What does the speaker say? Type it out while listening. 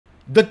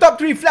The top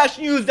 3 flash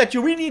news that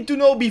you really need to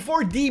know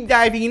before deep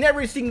diving in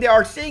everything they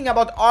are saying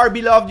about our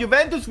beloved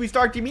Juventus. We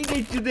start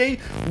immediately today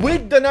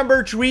with the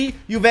number 3,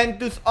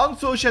 Juventus. On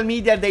social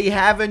media, they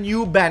have a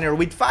new banner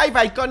with 5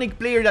 iconic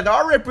players that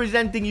are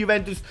representing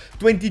Juventus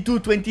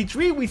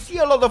 22-23. We see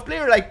a lot of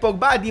players like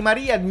Pogba, Di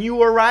Maria,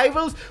 new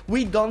arrivals.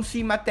 We don't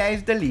see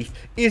Matthijs de Ligt.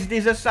 Is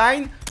this a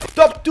sign?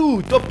 Top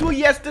 2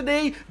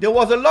 yesterday, there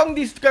was a long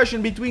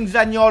discussion between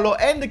Zaniolo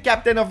and the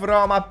captain of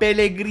Roma,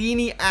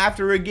 Pellegrini,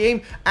 after a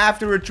game,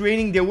 after a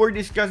training. They were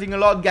discussing a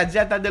lot.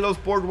 Gazzetta dello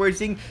Sport were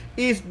saying,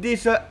 is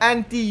this an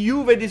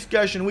anti-Juve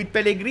discussion with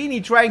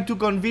Pellegrini trying to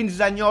convince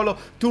Zaniolo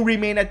to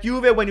remain at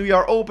Juve? When we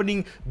are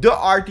opening the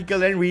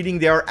article and reading,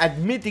 they are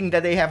admitting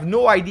that they have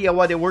no idea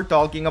what they were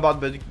talking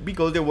about, but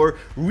because they were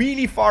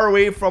really far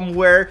away from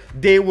where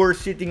they were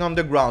sitting on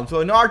the ground. So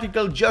an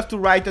article just to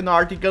write an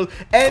article.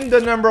 And the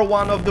number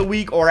 1 of the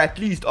week, or at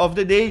least of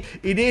the day,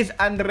 it is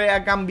Andrea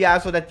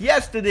Cambiaso, that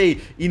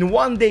yesterday in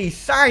one day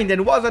signed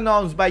and was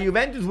announced by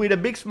Juventus with a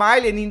big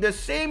smile, and in the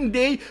same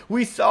day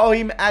we saw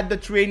him at the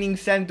training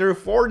center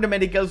for the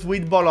medicals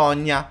with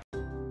Bologna.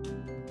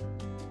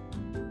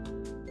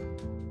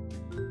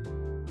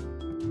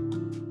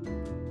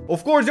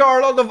 Of course, there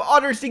are a lot of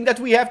other things that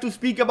we have to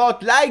speak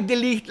about, like the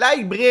Ligt,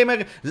 like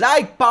Bremer,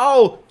 like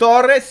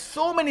Torres,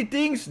 so many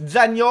things.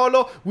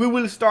 Zaniolo, we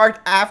will start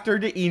after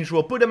the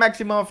intro. Put a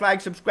maximum of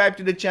likes, subscribe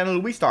to the channel,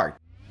 we start.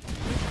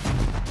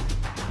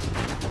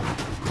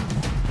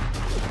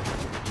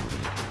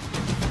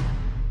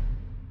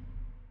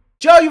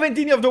 Ciao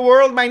Juventini of the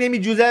world, my name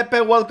is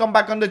Giuseppe, welcome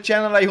back on the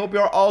channel, I hope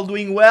you're all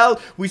doing well.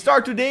 We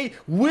start today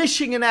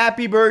wishing a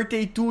happy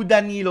birthday to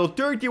Danilo,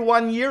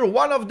 31 year,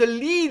 one of the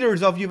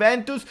leaders of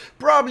Juventus,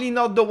 probably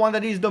not the one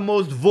that is the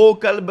most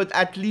vocal, but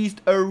at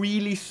least a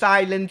really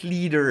silent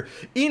leader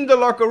in the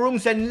locker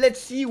rooms. And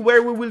let's see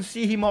where we will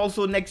see him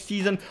also next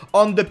season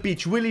on the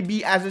pitch. Will he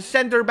be as a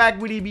center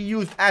back? Will he be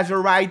used as a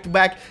right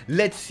back?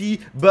 Let's see,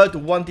 but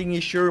one thing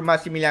is sure,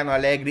 Massimiliano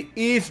Allegri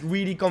is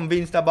really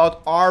convinced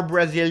about our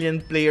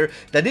Brazilian player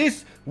that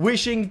is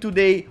wishing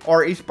today,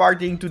 or is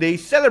partying today,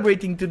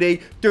 celebrating today,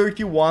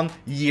 31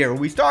 year.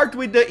 We start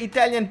with the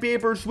Italian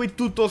papers with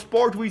Tutto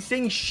Sport. We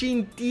sing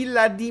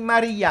Scintilla Di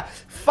Maria,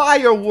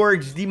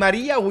 fireworks Di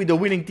Maria, with the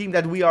winning team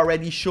that we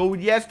already showed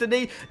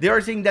yesterday. They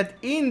are saying that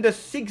in the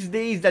 6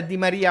 days that Di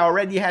Maria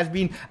already has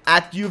been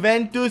at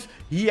Juventus,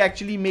 he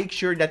actually makes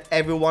sure that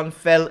everyone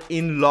fell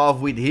in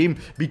love with him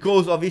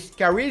because of his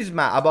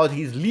charisma, about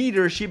his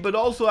leadership, but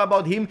also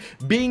about him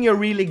being a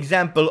real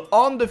example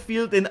on the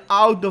field and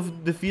out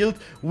of the field.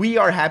 We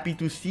are happy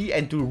to see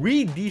and to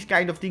read these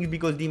kind of things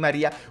because Di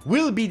Maria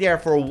will be there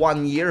for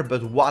 1 year,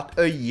 but what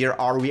a year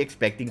are we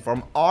expecting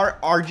from our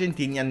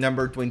Argentinian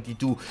number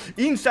 22.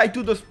 Inside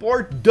to the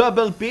Sport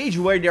double page,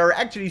 where they are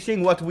actually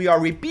saying what we are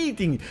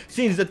repeating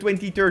since the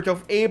 23rd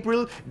of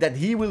April, that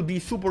he will be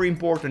super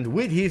important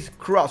with his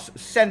cross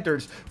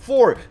centers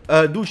for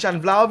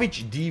Dusan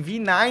Vlahovic,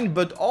 DV9,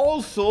 but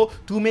also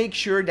to make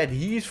sure that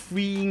he is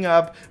freeing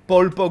up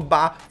Paul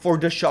Pogba for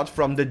the shot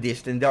from the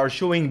distance. They are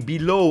showing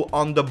below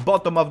on the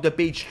bottom of the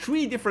page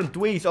 3 different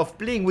ways of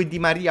playing with Di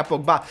Maria,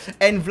 Pogba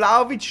and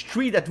Vlahovic,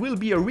 3 that will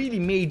be a really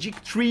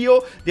magic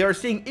trio. They are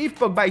saying if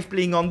Pogba is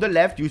playing on the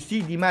left, you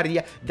see Di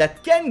Maria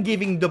that can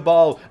giving the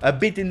ball a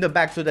bit in the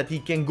back so that he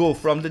can go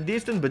from the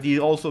distance, but he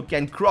also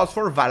can cross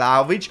for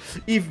Vlahovic.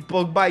 If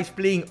Pogba is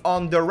playing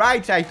on the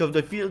right side of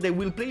the field, they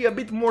will play a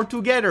bit more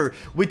together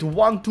with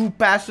 1-2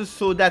 passes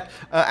so that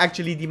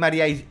actually Di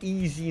Maria is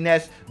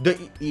easiness,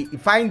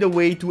 find a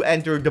way to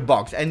enter the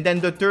box. And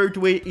then the third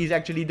way is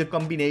actually the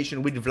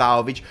combination with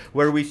Vlahovic,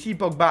 where we see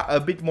Pogba a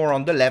bit more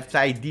on the left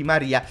side, Di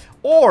Maria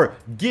or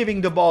giving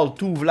the ball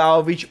to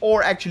Vlahovic,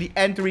 or actually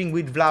entering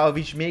with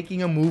Vlahovic,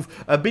 making a move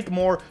a bit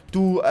more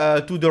to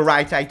the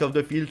right side of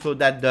the field so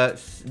that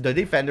the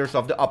defenders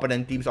of the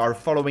opponent teams are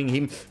following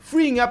him,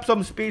 freeing up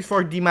some space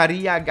for Di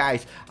Maria.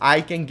 Guys,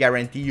 I can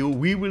guarantee you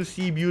we will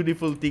see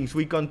beautiful things.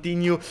 We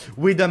continue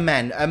with a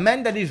man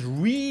that is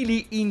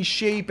really in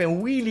shape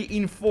and really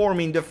in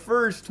form in the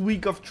first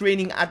week of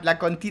training at La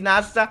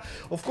Continassa.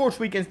 Of course,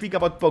 we can speak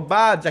about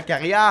Pogba,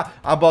 Zakaria,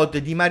 about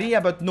Di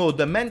Maria, but no,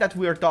 the man that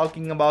we are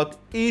talking about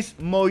is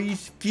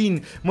Moise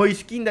Kean.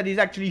 Moise Kean that is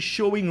actually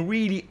showing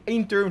really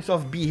in terms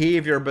of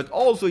behavior, but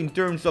also in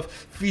terms of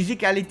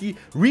physicality,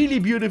 really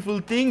beautiful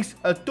things.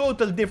 A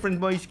total different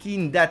Moise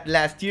Kean that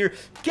last year.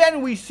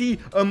 Can we see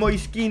a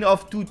Moise Kean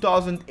of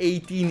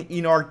 2018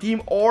 in our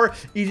team, or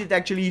is it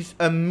actually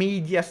a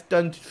media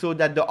stunt so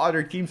that the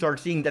other teams are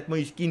seeing that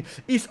Moise Kean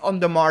is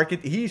on the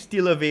market, he's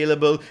still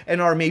available,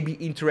 and are maybe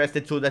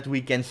interested so that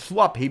we can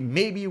swap him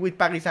maybe with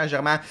Paris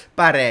Saint-Germain,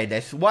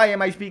 Paredes. Why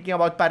am I speaking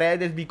about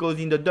Paredes? Because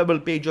in the double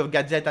page of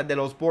Gazzetta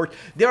dello Sport,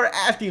 they are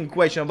asking a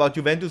question about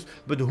Juventus,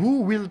 but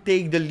who will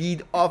take the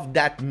lead of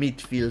that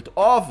midfield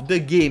of the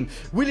game?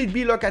 Will it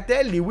be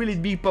Locatelli? Will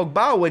it be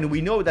Pogba? When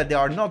we know that they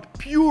are not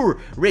pure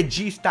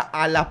regista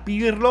alla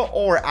Pirlo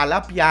or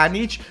alla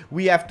Pjanic,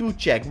 we have to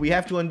check. We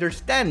have to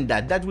understand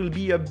that. That will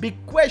be a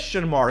big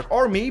question mark.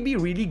 Or maybe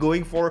really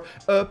going for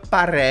a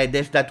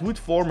Paredes that would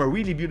form a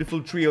really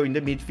beautiful trio in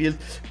the midfield.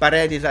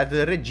 Paredes as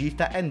the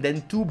regista, and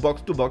then 2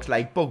 box-to-box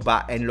like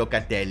Pogba and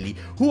Locatelli.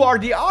 Who are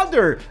the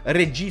other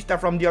regista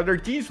from the other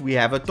teams? We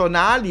have a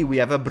Tonali, we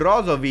have a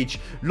Brozovic,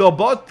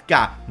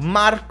 Lobotka,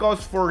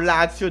 Marcos for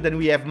Lazio, then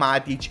we have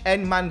Matic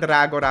and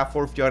Mandragora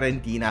for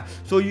Fiorentina.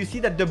 So you see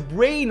that the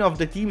brain of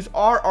the teams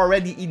are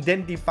already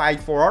identified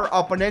for our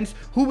opponents.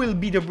 Who will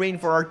be the brain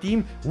for our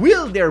team?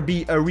 Will there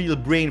be a real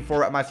brain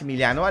for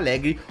Massimiliano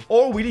Allegri,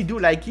 or will he do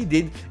like he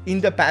did in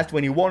the past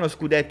when he won a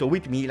Scudetto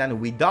with Milan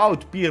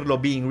without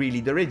Pirlo being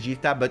really the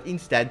regista, but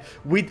instead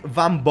with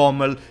Van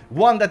Bommel,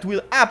 one that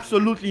will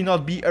absolutely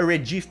not be a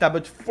regista,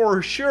 but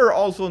for sure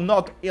also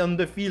not on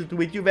the field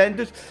with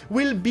Juventus,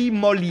 will be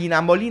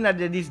Molina. Molina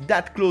that is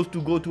that close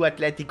to go to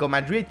Atletico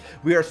Madrid.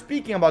 We are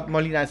speaking about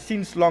Molina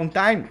since long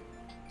time.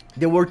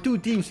 There were 2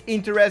 teams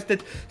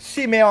interested,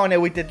 Simeone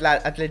with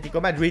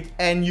Atletico Madrid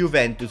and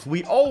Juventus.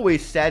 We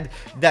always said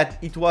that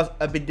it was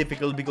a bit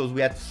difficult because we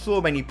had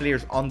so many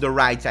players on the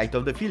right side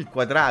of the field.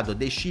 Quadrado,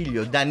 De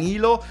Sciglio,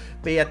 Danilo.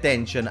 Pay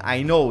attention.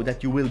 I know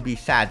that you will be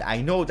sad.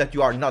 I know that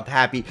you are not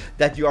happy,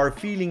 that you are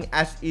feeling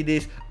as it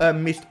is a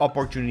missed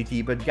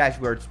opportunity. But guys,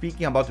 we are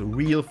speaking about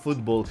real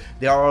football.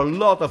 There are a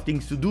lot of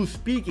things to do,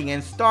 speaking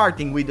and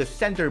starting with the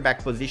center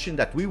back position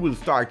that we will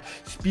start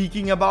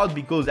speaking about,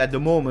 because at the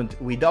moment,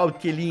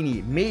 without Chiellini,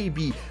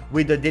 maybe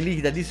with the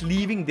Ligt that is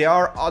leaving, there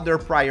are other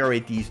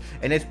priorities.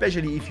 And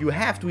especially if you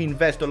have to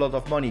invest a lot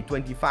of money,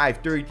 25,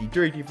 30,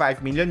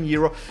 35 million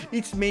euro,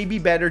 it's maybe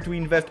better to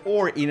invest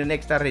or in an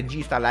extra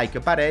regista like a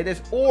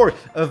Paredes or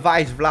a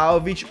Vice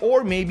Vlahovic,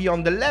 or maybe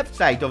on the left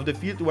side of the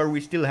field where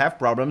we still have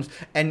problems,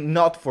 and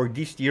not for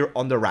this year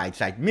on the right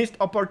side. Missed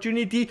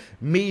opportunity?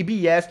 Maybe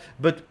yes,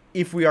 but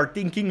if we are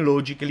thinking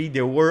logically,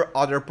 there were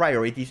other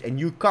priorities and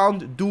you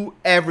can't do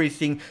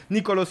everything.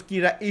 Nicolo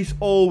Schira is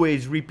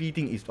always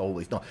repeating,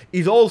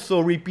 is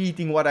also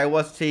repeating what I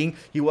was saying.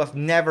 He was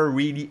never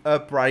really a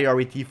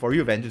priority for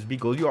Juventus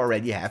because you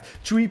already have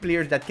 3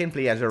 players that can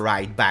play as a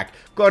right back.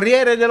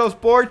 Corriere dello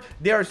Sport,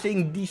 they are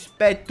saying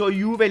dispetto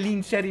Juve,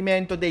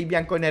 l'inserimento dei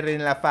bianconeri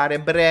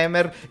nell'affare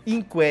Bremer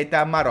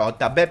inquieta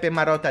Marotta. Beppe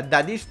Marotta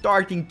that is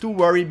starting to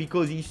worry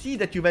because he see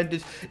that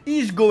Juventus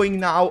is going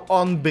now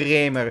on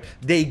Bremer.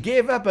 They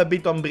gave up a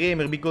bit on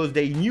Bremer because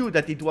they knew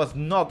that it was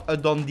not a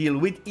done deal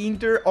with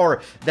Inter,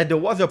 or that there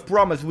was a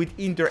promise with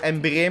Inter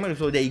and Bremer,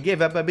 so they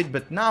gave up a bit.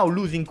 But now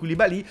losing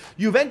Koulibaly,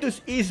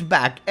 Juventus is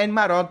back and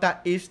Marotta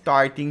is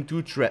starting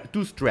to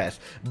stress.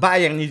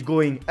 Bayern is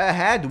going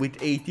ahead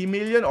with 80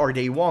 million, or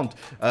they want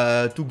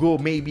to go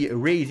maybe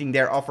raising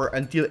their offer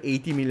until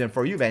 80 million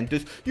for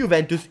Juventus.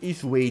 Juventus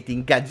is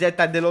waiting.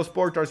 Gazzetta dello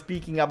Sport are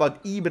speaking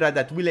about Ibra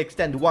that will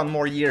extend 1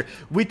 more year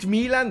with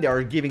Milan. They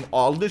are giving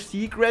all the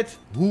secrets.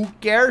 Who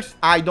cares?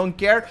 I don't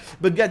care.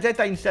 But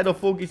Gazzetta, instead of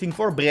focusing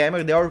for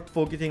Bremer, they are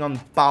focusing on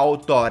Pau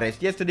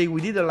Torres. Yesterday we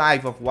did a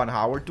live of 1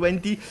 hour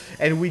 20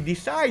 and we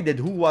decided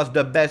who was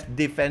the best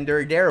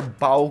defender there.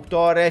 Pau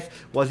Torres,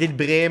 was it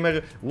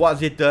Bremer,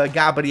 was it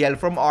Gabriel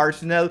from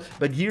Arsenal?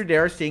 But here they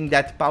are saying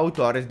that Pau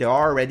Torres, there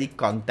are already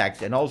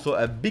contacts, and also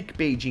a big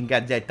page in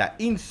Gazzetta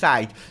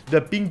inside the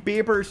pink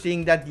paper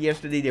saying that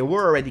yesterday there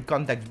were already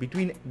contacts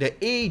between the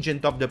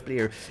agent of the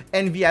player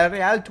and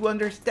Villarreal to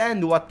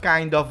understand what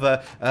kind of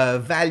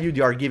value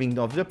they are giving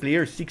of the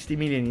player. 60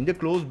 million in the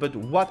close, but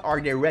what are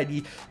they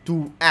ready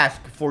to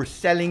ask for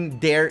selling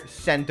their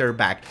center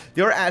back?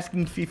 They are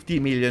asking 50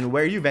 million,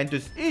 where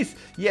Juventus is,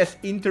 yes,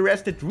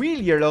 interested,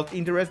 really a lot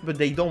interested, but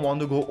they don't want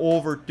to go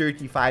over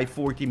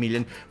 35-40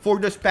 million for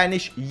the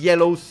Spanish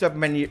yellow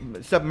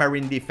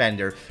submarine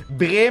defender.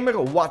 Bremer,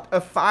 what a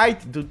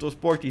fight.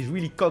 Tuttosport is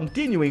really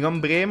continuing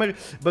on Bremer,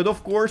 but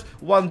of course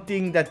one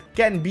thing that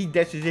can be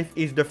decisive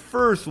is the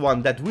first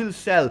one that will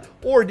sell,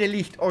 or De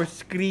Ligt or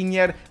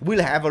Skriniar,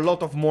 will have a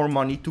lot of more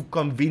money to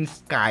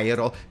convince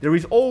Cairo. There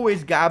is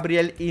always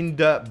Gabriel in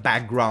the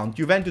background.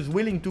 Juventus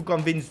willing to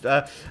convince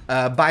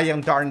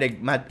Bayern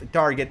target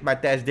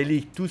Matthijs de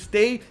Ligt to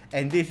stay,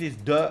 and this is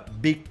the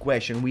big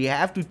question. We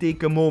have to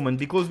take a moment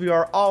because we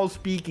are all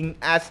speaking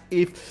as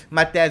if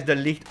Matthijs de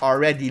Ligt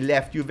already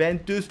left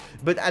Juventus,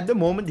 but at the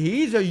moment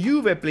he is a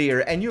Juve player,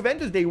 and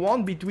Juventus, they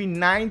want between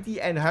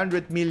 90 and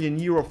 100 million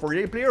euro for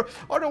their player,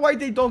 otherwise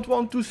they don't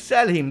want to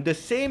sell him. The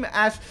same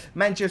as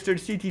Manchester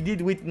City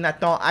did with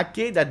Nathan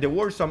Ake, that there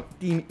were some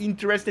team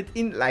interested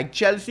in, like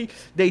Chelsea.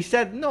 They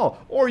said no,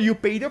 or you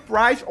pay the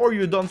price or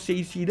you don't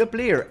see the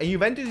player, and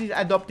Juventus is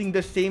adopting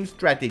the same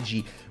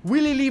strategy.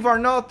 Will he leave or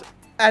not?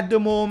 At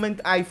the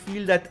moment, I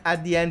feel that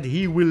at the end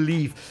he will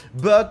leave,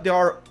 but there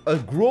are a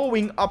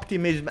growing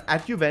optimism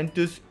at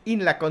Juventus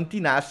in La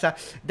Continassa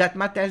that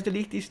Matthijs de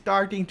Ligt is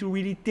starting to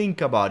really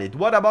think about it.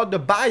 What about the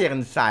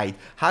Bayern side?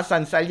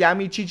 Hasan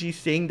Salihamidzic is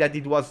saying that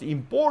it was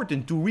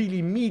important to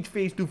really meet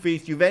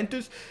face-to-face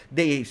Juventus.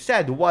 They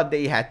said what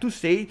they had to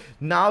say.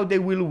 Now they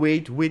will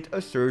wait with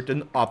a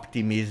certain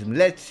optimism.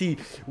 Let's see.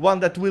 One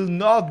that will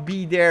not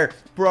be there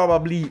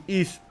probably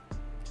is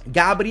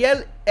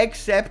Gabriel.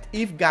 except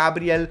if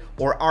Gabriel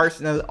or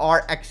Arsenal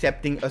are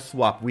accepting a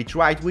swap. We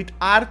tried with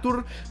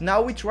Arthur,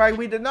 now we try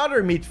with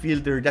another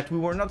midfielder that we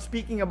were not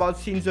speaking about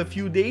since a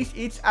few days.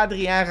 It's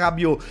Adrien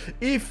Rabiot.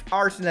 If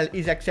Arsenal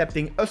is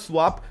accepting a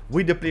swap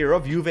with the player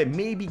of Juve,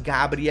 maybe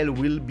Gabriel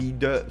will be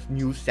the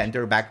new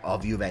center back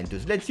of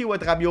Juventus. Let's see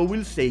what Rabiot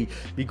will say,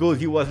 because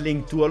he was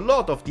linked to a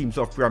lot of teams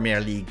of Premier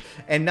League.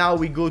 And now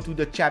we go to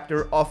the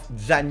chapter of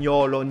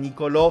Zaniolo.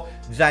 Nicolo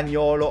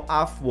Zaniolo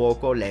a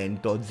fuoco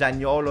lento.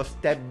 Zaniolo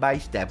step by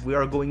step. We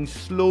are going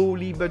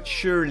slowly but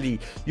surely.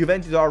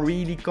 Juventus are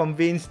really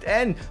convinced,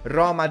 and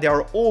Roma, they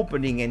are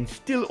opening and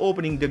still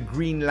opening the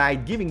green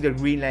light, giving the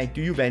green light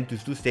to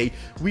Juventus to say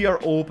we are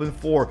open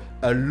for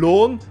a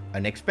loan,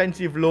 an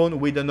expensive loan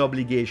with an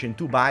obligation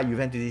to buy.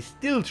 Juventus is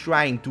still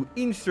trying to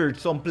insert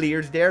some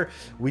players there.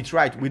 We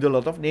tried with a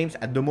lot of names.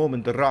 At the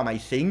moment, Roma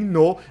is saying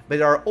no,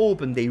 but are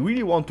open. They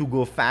really want to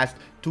go fast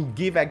to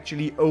give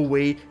actually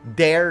away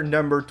their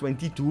number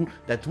 22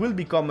 that will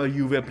become a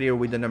Juve player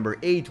with the number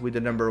 8, with the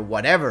number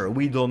whatever.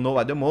 We don't know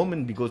at the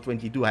moment because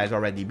 22 has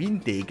already been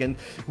taken.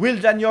 Will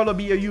Zaniolo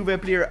be a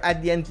Juve player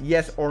at the end?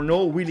 Yes or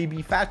no? Will he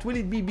be fast? Will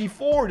it be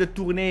before the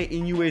tournée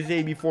in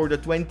USA, before the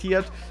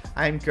 20th?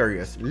 I'm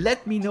curious.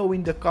 Let me know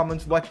in the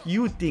comments what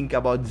you think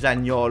about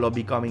Zaniolo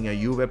becoming a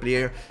Juve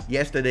player.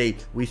 Yesterday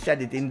we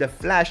said it in the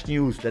flash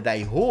news that I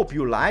hope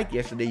you like.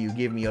 Yesterday you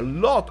gave me a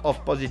lot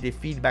of positive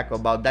feedback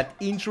about that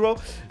intro.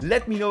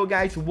 Let me know,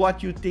 guys,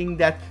 what you think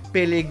that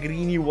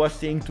Pellegrini was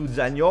saying to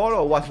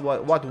Zaniolo.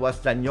 What was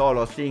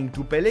Zaniolo saying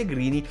to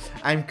Pellegrini?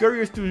 I'm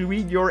curious to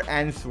read your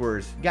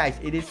answers. Guys,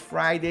 it is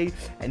Friday,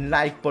 and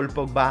like Paul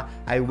Pogba,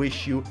 I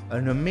wish you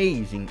an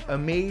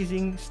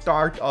amazing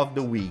start of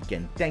the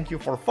weekend. Thank you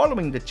for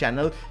following the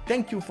channel.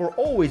 Thank you for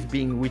always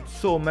being with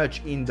so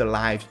much in the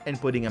lives and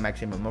putting a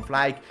maximum of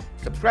like.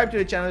 Subscribe to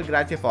the channel.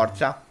 Grazie,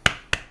 forza,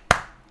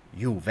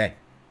 Juve.